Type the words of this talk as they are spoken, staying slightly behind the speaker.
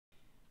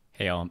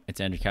Hey all, it's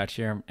Andrew Couch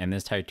here. In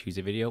this Tidy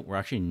Tuesday video, we're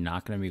actually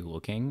not going to be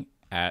looking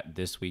at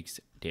this week's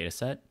data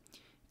set.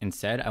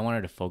 Instead, I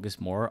wanted to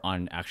focus more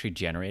on actually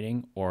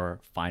generating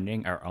or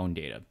finding our own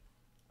data.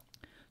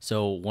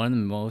 So one of the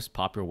most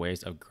popular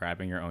ways of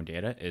grabbing your own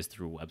data is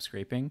through web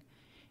scraping.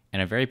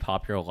 And a very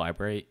popular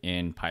library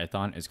in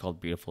Python is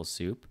called Beautiful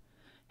Soup.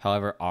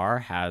 However, R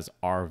has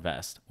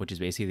Rvest, which is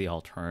basically the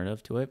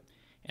alternative to it.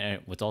 And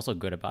what's also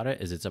good about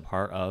it is it's a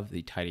part of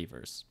the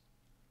tidyverse.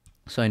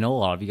 So I know a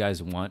lot of you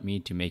guys want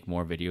me to make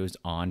more videos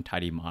on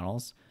tidy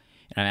models,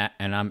 and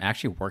I'm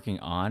actually working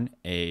on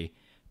a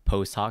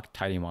post hoc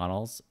tidy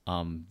models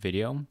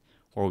video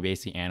where we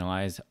basically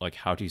analyze like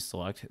how to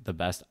select the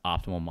best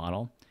optimal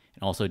model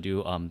and also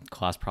do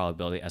class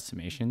probability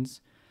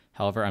estimations.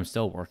 However, I'm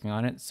still working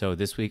on it. So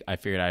this week I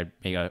figured I'd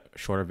make a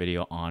shorter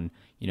video on,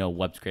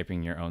 web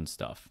scraping your own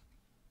stuff.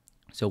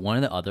 So one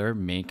of the other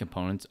main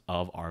components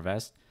of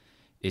Rvest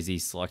is the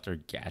Selector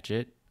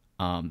Gadget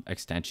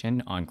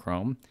extension on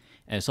Chrome.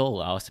 And this will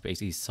allow us to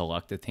basically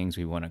select the things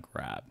we want to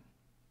grab.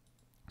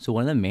 So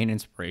one of the main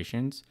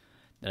inspirations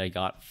that I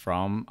got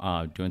from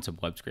doing some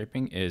web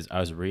scraping is I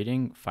was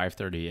reading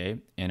 538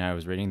 and I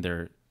was reading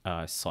their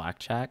Slack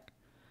chat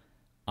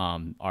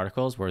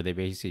articles where they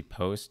basically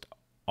post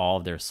all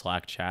of their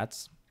Slack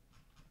chats.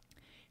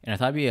 And I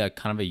thought it'd be a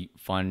kind of a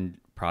fun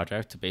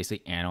project to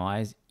basically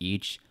analyze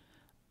each,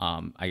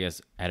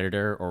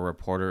 editor or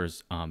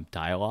reporter's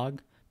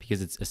dialogue,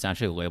 because it's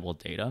essentially labeled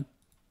data.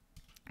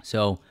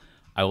 So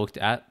I looked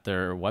at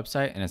their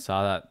website and I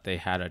saw that they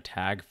had a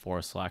tag for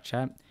Slack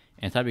chat,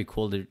 and I thought it'd be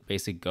cool to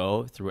basically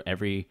go through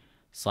every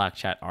Slack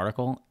chat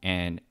article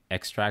and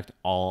extract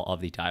all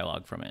of the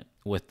dialogue from it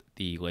with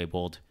the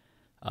labeled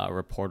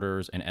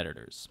reporters and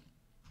editors.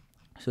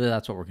 So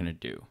that's what we're gonna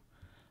do.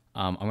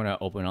 I'm gonna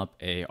open up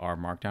a R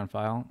Markdown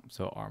file.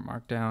 So R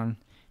Markdown.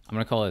 I'm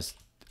gonna call this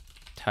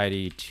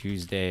Tidy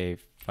Tuesday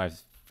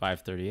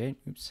 538.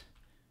 Oops.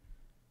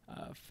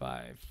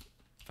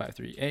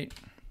 538.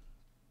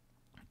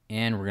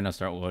 And we're gonna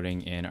start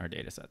loading in our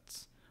data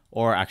sets,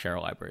 or actually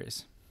our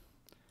libraries.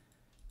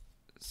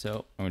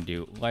 So I'm gonna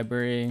do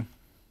library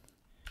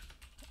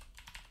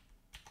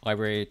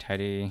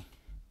tidy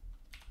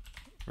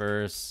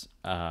verse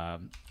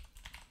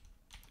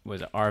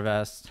was it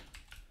Rvest,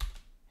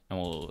 and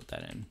we'll load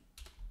that in.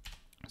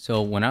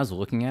 So when I was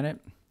looking at it,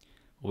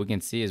 what we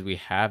can see is we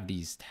have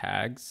these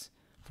tags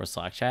for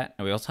Slack chat,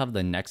 and we also have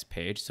the next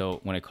page.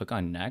 So when I click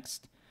on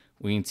next,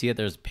 we can see that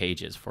there's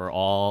pages for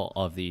all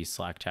of the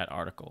Slack chat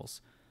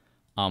articles.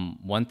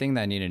 One thing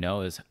that I need to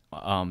know is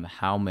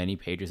how many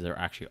pages there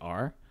actually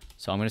are.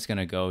 So I'm just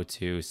gonna go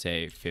to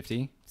say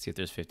 50, see if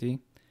there's 50.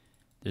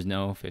 There's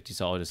no 50,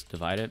 so I'll just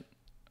divide it.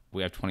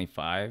 We have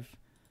 25.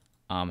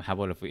 How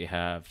about if we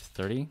have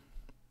 30?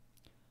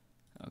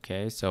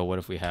 Okay, so what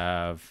if we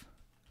have,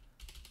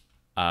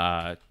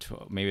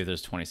 maybe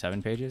there's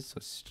 27 pages.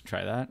 Let's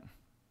try that.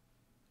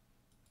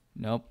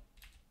 Nope,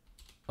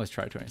 let's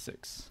try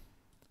 26.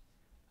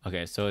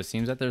 Okay, so it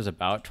seems that there's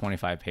about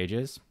 25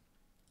 pages.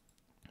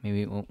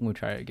 Maybe we'll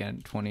try it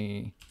again,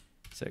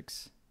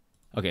 26.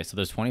 Okay, so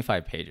there's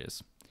 25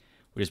 pages,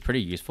 which is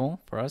pretty useful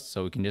for us.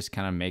 So we can just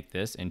kind of make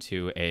this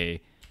into a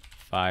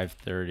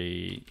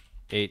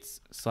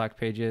 538 Slack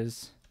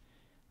pages.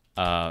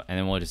 And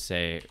then we'll just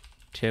say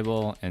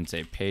tibble and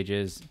say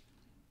pages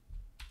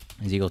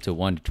is equal to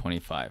 1 to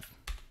 25.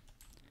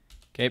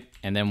 Okay,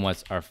 and then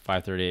what's our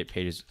 538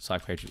 pages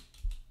Slack page?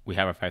 We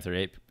have our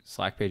 538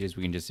 Slack pages.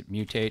 We can just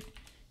mutate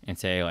and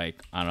say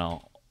like, I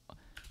don't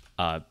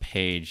know,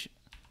 page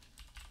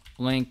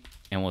link,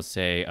 and we'll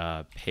say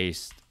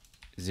paste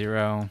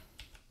 0.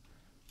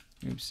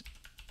 Oops.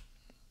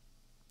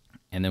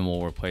 And then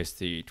we'll replace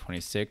the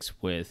 26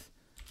 with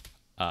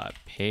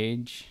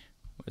page,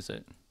 what is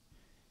it?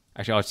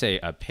 Actually, I'll say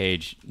a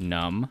page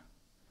num,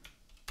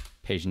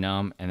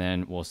 and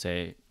then we'll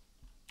say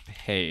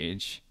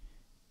page,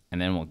 and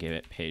then we'll give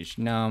it page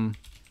num,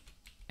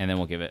 and then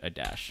we'll give it a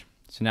dash.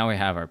 So now we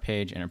have our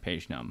page and our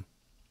page num.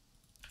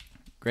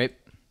 Great.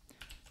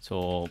 So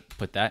we'll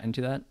put that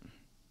into that,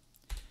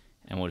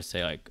 and we'll just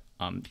say like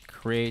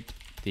create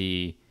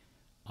the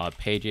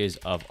pages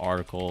of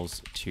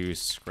articles to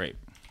scrape.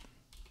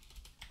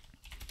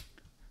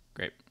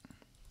 Great.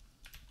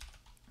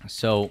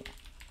 So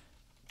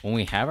when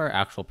we have our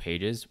actual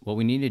pages, what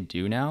we need to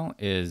do now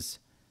is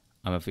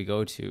if we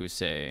go to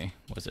say,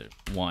 was it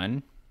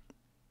 1?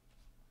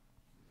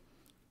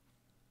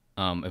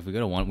 If we go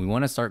to 1, we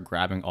want to start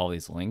grabbing all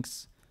these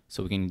links,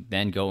 so we can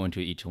then go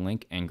into each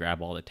link and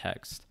grab all the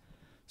text.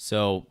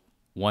 So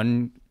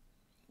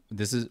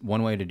this is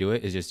one way to do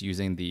it, is just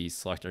using the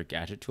Selector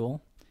Gadget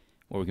tool,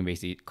 where we can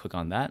basically click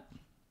on that.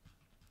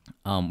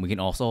 We can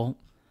also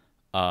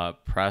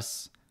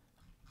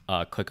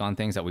click on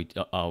things that we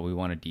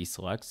want to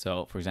deselect.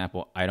 So for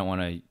example, I don't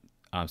want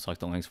to select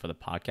the links for the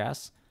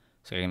podcast,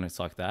 so I'm going to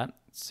select that.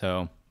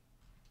 So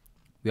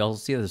we also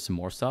see there's some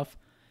more stuff.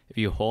 If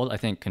you hold, I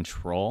think,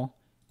 Control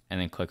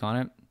and then click on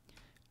it,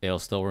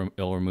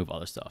 it'll remove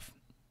other stuff.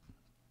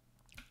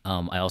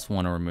 I also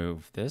want to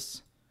remove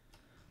this.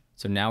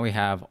 So now we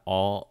have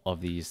all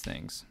of these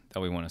things that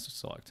we want us to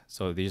select.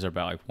 So these are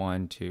about like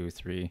 1, 2,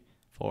 3,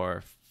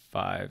 4,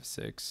 5,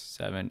 6,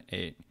 7,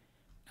 8,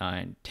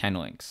 9, 10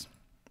 links.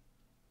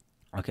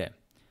 Okay.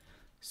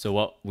 So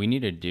what we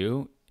need to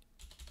do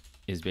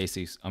is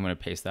basically, I'm going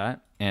to paste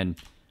that. And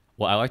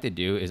what I like to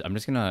do is I'm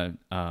just going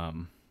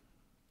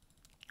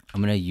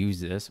to use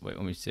this. Wait,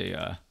 let me say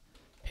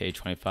page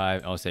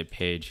 25. I'll say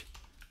page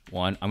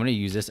 1. I'm going to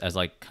use this as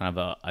like kind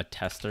of a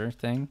tester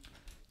thing.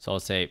 So I'll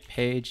say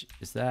page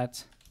is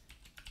that.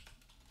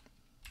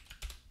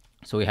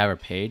 So we have our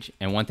page.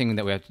 And one thing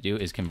that we have to do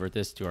is convert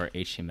this to our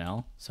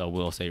HTML. So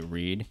we'll say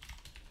read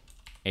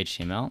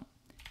HTML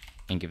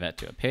and give that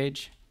to a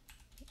page.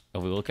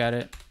 If we look at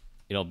it,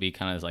 it'll be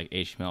kind of like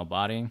HTML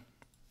body.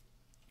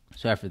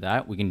 So after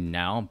that, we can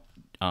now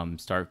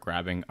start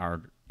grabbing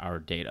our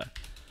data.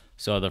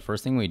 So the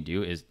first thing we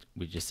do is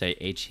we just say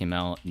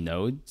HTML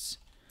nodes,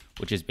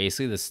 which is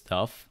basically the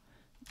stuff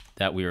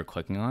that we were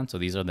clicking on. So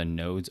these are the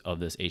nodes of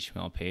this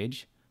HTML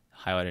page,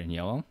 highlighted in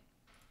yellow.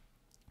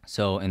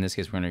 So in this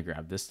case, we're going to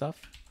grab this stuff.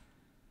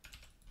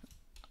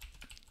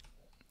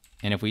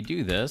 And if we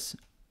do this,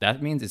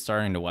 that means it's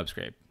starting to web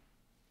scrape.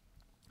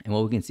 And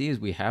what we can see is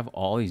we have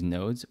all these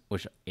nodes,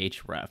 which are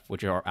href,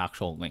 which are our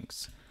actual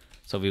links.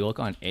 So if we look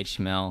on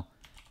HTML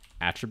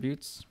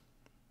attributes,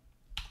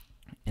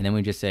 and then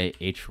we just say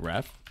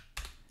href,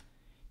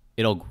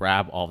 it'll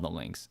grab all the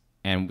links.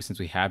 And since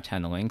we have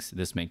 10 links,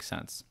 this makes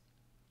sense.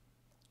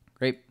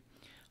 Great.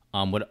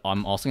 What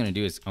I'm also going to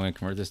do is I'm going to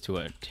convert this to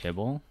a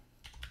table,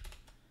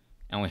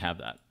 and we have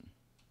that.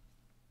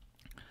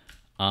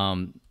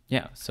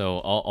 Yeah. So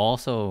I'll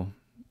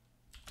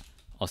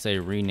say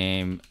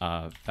rename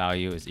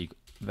value is equal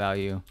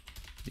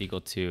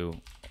to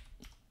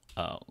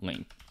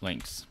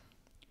links.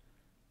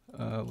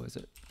 What is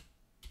it?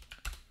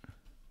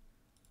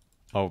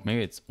 Oh,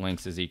 maybe it's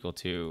links is equal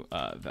to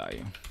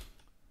value.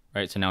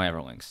 Right. So now we have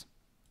our links.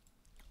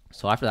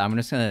 So after that, I'm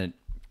just gonna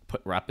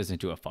wrap this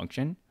into a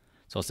function.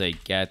 So I'll say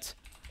get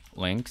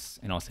links,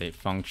 and I'll say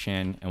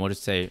function, and we'll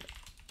just say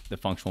the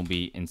function will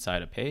be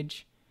inside a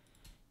page,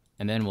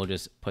 and then we'll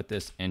just put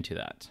this into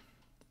that.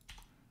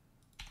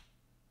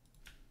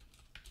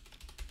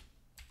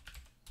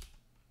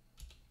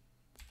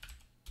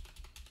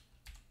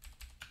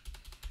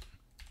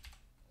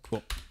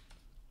 Cool.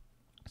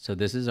 So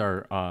this is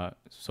our,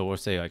 so we'll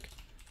say like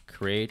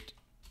create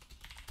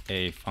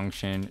a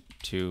function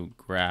to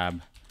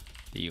grab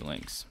the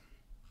links.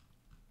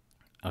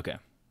 Okay.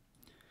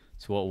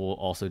 So what we'll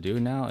also do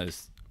now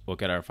is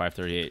look at our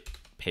 538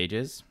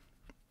 pages,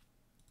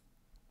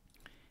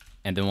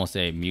 and then we'll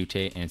say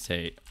mutate and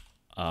say,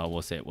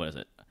 we'll say, what is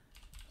it?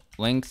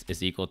 Links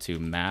is equal to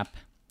map,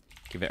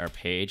 give it our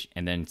page,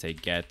 and then say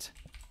get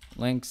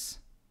links,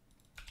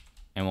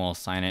 and we'll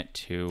assign it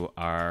to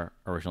our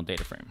original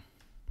data frame.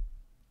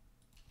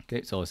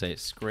 Okay, so we'll say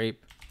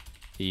scrape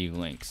the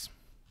links.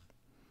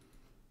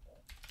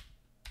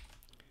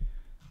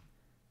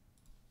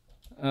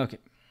 Okay,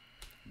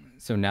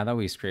 so now that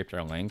we scraped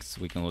our links,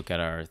 we can look at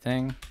our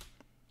thing,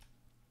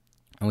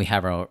 and we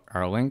have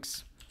our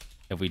links.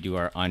 If we do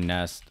our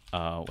unnest,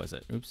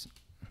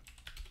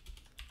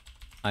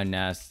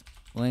 unnest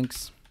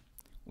links,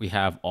 we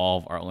have all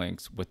of our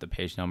links with the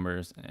page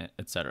numbers,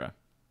 etc.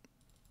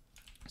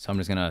 So I'm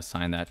just gonna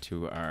assign that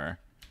to our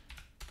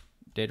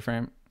data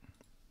frame.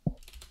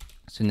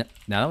 So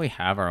now that we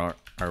have our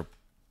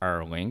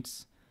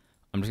links,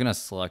 I'm just gonna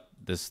select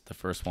the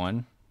first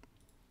one,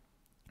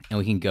 and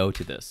we can go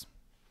to this.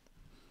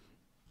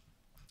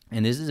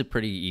 And this is a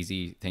pretty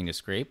easy thing to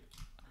scrape.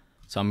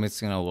 So I'm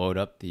just gonna load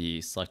up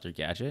the Selector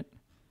gadget.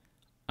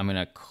 I'm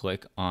gonna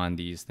click on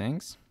these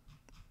things.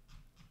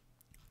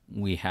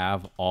 We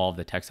have all of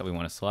the text that we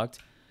want to select.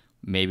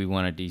 Maybe we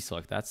want to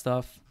deselect that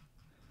stuff.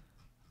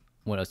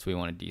 What else do we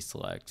want to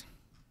deselect?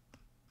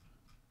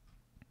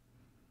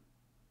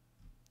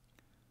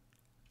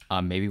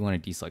 Maybe we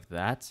want to deselect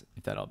that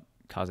if that'll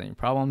cause any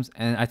problems.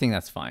 And I think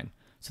that's fine.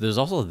 So there's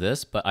also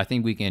this, but I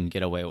think we can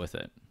get away with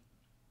it.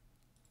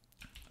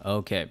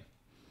 Okay.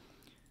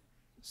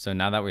 So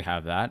now that we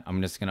have that,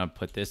 I'm just going to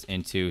put this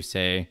into,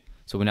 say,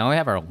 so now we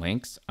have our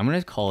links. I'm going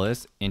to call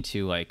this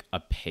into like a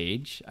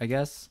page, I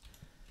guess.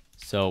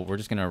 So we're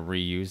just going to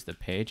reuse the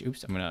page.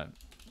 Oops, I'm going to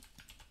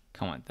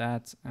comment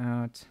that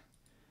out.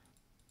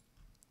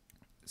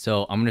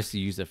 So I'm going to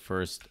use the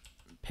first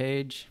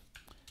page,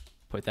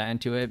 put that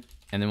into it,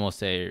 and then we'll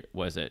say,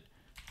 what is it?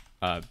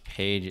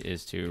 Page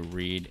is to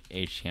read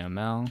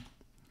HTML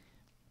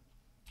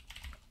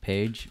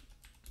page.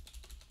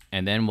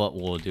 And then what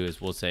we'll do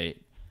is we'll say,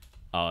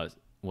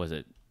 was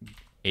it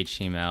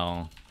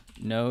HTML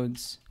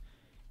nodes?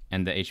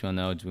 And the HTML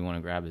nodes we want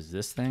to grab is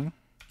this thing.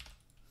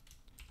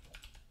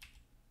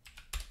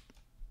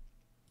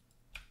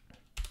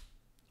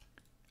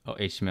 Oh,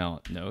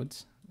 HTML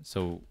nodes.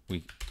 So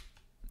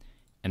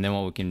and then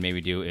what we can maybe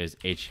do is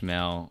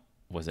HTML,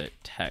 was it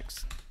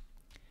text?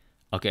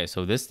 Okay,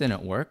 so this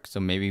didn't work. So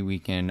maybe we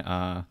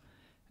can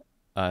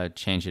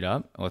change it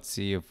up. Let's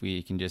see if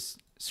we can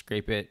just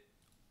scrape it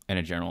in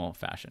a general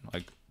fashion,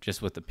 like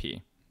just with the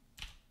P.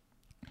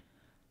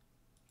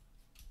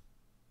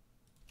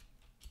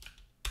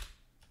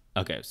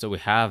 Okay, so we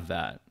have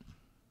that.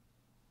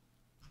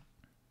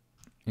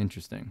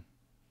 Interesting.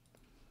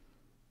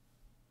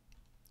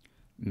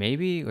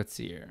 Maybe let's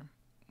see here.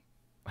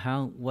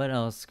 What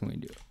else can we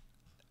do?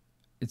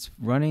 It's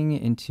running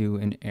into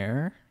an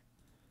error.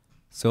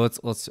 So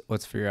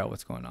let's figure out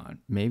what's going on.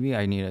 Maybe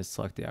I need to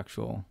select the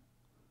actual.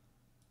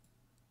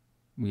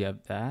 We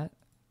have that.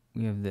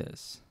 We have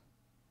this.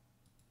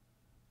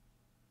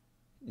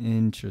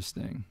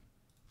 Interesting.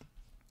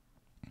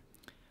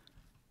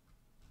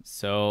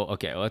 So,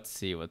 okay, let's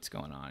see what's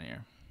going on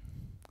here.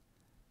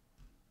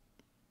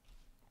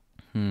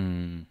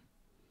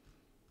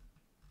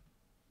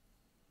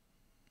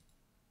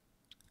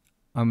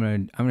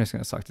 I'm just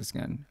gonna select this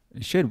again.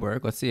 It should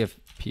work. Let's see if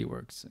P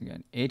works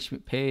again. H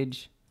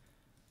page.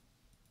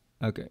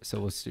 Okay, so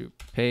let's do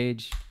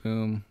page.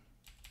 Boom.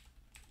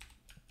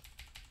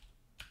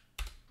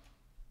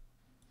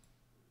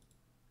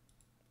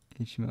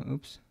 HTML.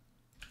 Oops.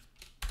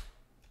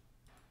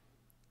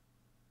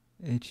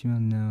 HTML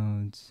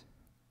nodes.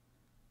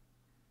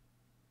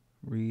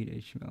 Read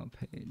HTML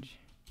page.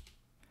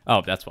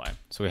 Oh, that's why.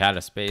 So we had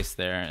a space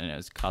there and it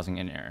was causing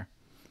an error.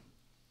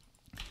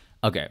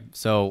 Okay,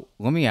 so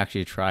let me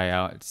actually try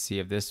out to see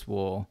if this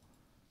will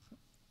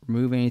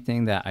remove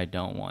anything that I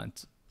don't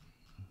want.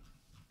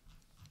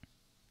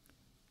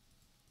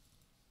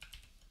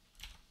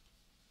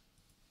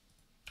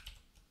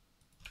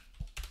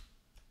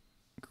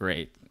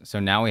 Great.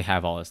 So now we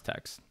have all this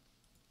text.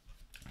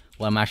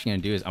 What I'm actually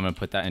going to do is I'm going to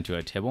put that into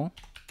a table.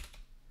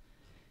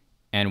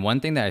 And one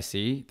thing that I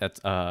see that's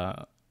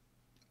a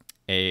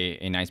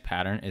nice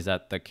pattern is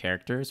that the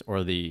characters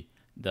or the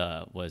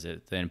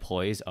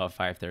employees of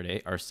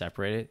 538 are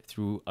separated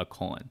through a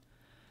colon.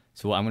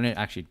 So what I'm going to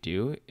actually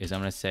do is I'm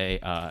going to say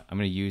I'm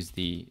going to use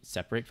the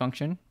separate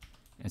function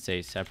and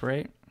say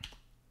separate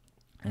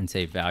and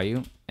say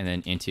value and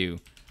then into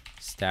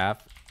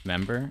staff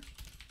member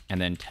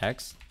and then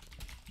text.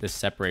 This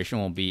separation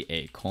will be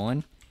a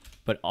colon,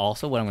 but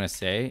also what I'm going to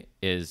say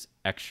is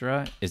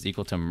extra is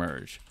equal to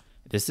merge.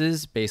 This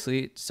is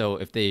basically, so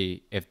if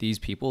these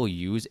people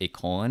use a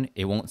colon,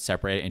 it won't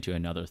separate it into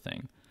another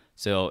thing.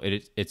 So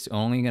it's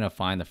only going to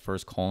find the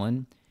first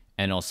colon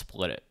and it'll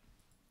split it.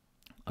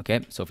 Okay,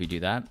 so if we do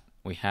that,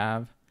 we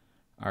have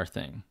our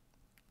thing,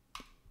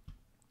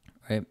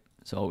 right?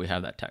 So we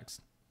have that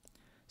text.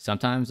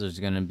 Sometimes there's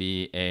going to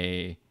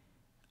be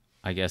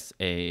I guess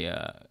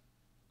a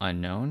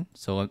unknown.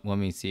 So let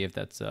me see if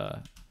if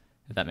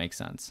that makes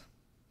sense.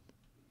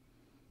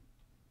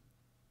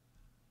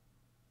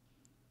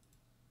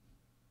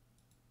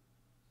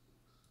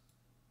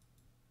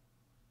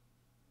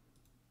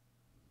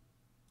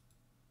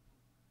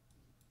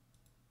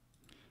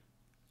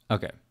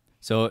 Okay,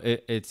 so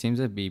it seems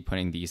to be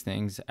putting these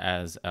things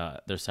as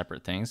they're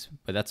separate things,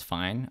 but that's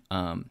fine.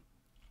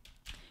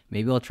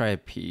 Maybe I'll try a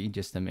P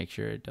just to make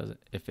sure it doesn't,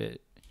 if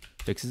it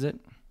fixes it.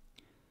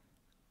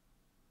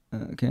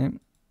 Okay.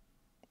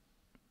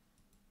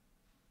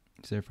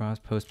 Is there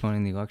Frost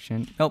postponing the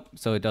election? Nope.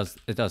 So it does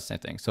the same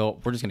thing.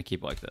 So we're just gonna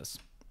keep it like this.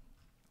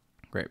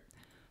 Great.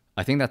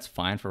 I think that's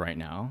fine for right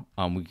now.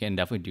 We can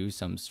definitely do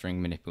some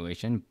string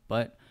manipulation,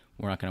 but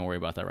we're not going to worry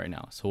about that right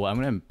now. So I'm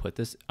going to put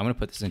this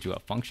into a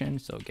function.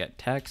 So get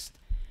text,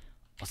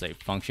 I'll say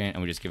function,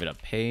 and we just give it a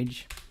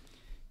page,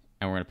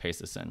 and we're going to paste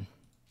this in.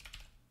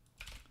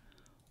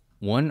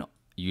 One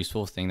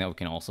useful thing that we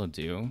can also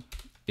do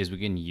is we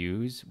can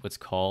use what's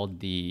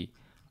called the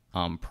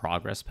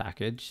progress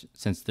package.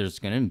 Since there's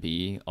going to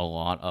be a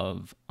lot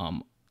of,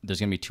 there's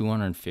going to be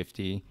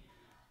 250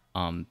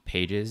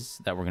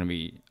 pages that we're going to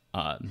be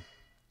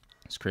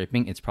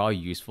scraping, it's probably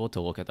useful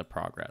to look at the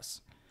progress.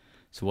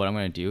 So what I'm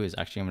going to do is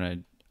actually I'm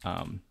going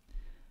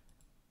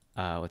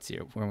to, let's see,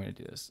 where am I going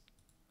to do this?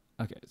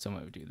 Okay, so I'm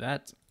going to do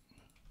that.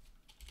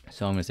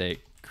 So I'm going to say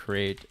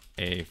create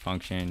a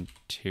function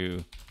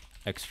to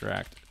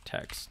extract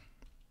text.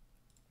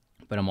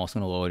 But I'm also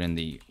going to load in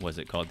the,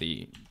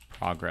 the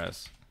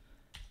progress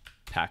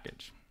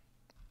package.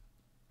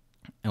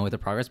 And what the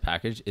progress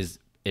package is,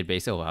 it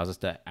basically allows us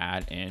to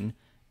add in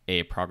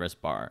a progress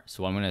bar.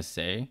 So what I'm going to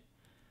say,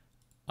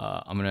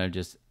 I'm going to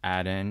just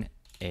add in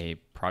a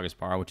progress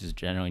bar, which is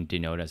generally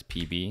denoted as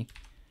PB.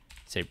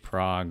 Say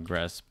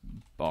progress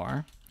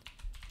bar,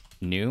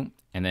 new,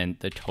 and then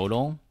the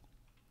total.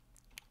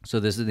 So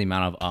this is the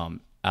amount of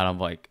out of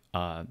like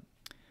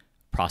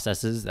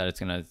processes that it's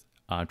going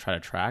to try to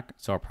track.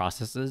 So our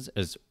processes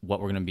is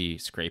what we're going to be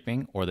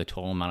scraping, or the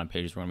total amount of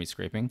pages we're going to be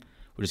scraping,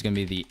 which is going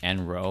to be the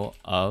n row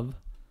of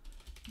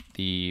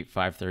the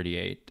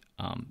 538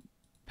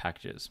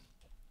 packages.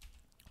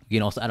 You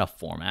can also add a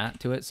format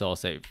to it. So I'll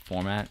say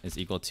format is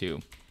equal to,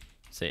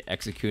 say,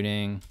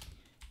 executing.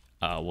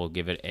 We'll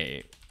give it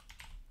a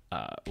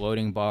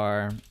loading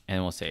bar,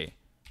 and we'll say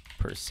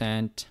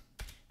percent,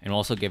 and we'll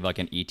also give like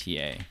an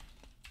ETA.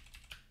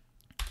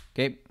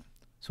 Okay,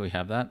 so we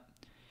have that.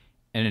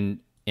 And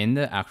in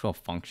the actual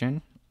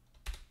function,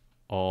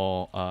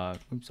 I'll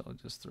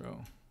just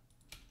throw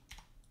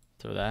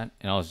that,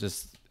 and I'll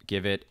just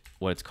give it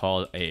what's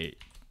called a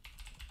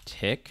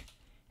tick,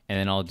 and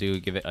then I'll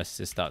give it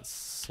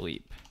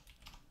assist.sleep.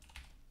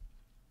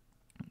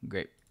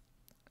 Great.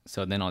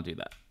 So then I'll do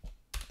that.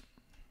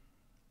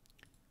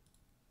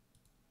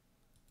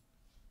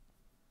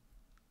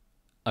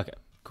 Okay,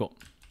 cool.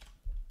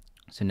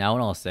 So now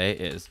what I'll say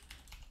is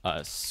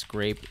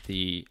scrape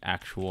the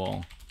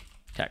actual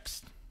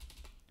text.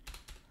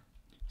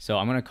 So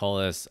I'm going to call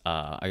this,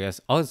 I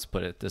guess I'll just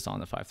put this on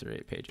the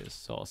 538 pages.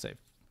 So I'll say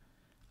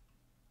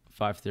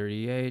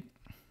 538,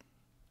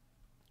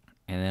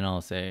 and then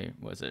I'll say,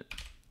 what is it?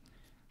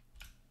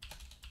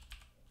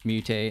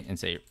 Mutate and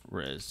say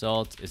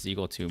result is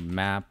equal to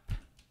map.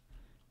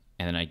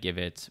 And then I give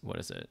it, what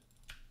is it?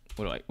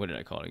 What did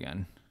I call it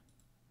again?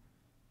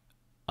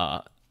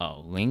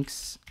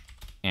 Links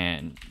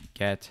and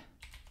get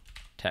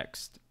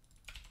text.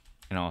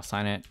 And I'll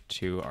assign it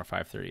to our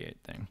 538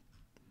 thing.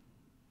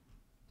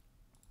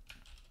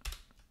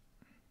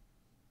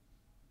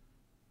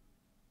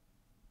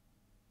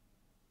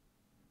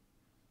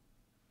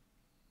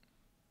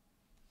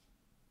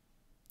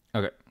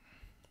 Okay.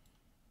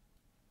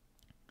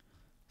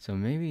 So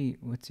maybe,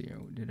 let's see,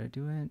 did I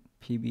do it?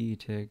 PB,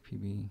 tick,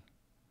 PB.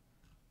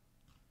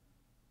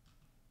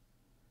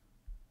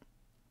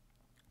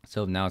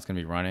 So now it's going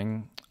to be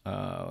running.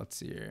 Let's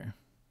see here.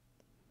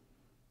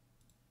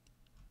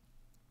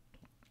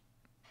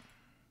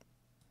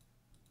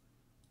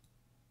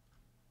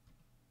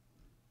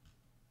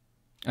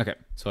 Okay,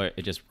 so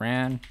it just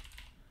ran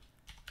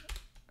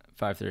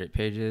 538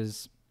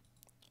 pages,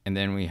 and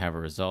then we have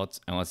our results,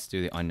 and let's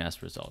do the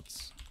unnest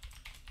results.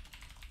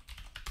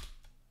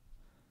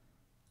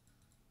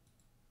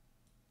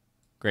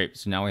 Great,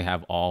 so now we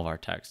have all of our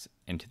text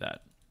into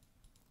that.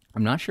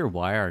 I'm not sure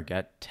why our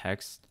get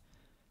text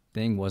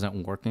thing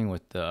wasn't working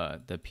with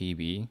the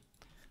PB.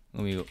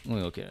 Let me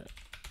look at it.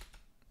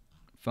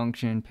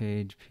 Function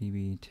page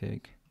PB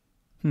tick.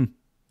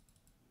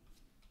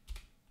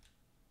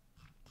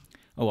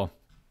 Oh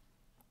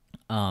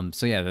well.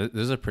 So yeah, this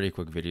is a pretty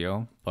quick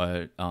video,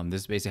 but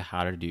this is basically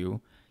how to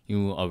do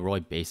a really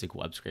basic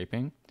web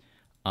scraping.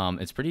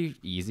 It's pretty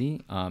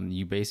easy.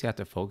 You basically have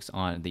to focus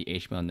on the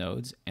HTML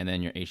nodes and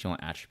then your HTML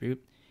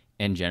attribute.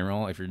 In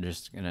general, if you're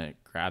just gonna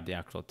grab the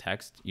actual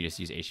text, you just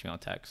use HTML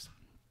text.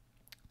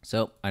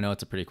 So I know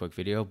it's a pretty quick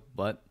video,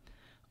 but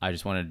I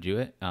just wanted to do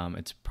it.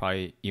 It's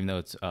probably, even though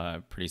it's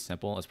pretty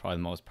simple, it's probably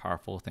the most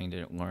powerful thing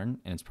to learn,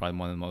 and it's probably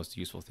one of the most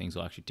useful things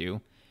you'll actually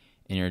do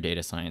in your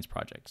data science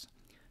projects.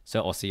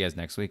 So I'll see you guys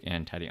next week,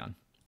 and tidy on.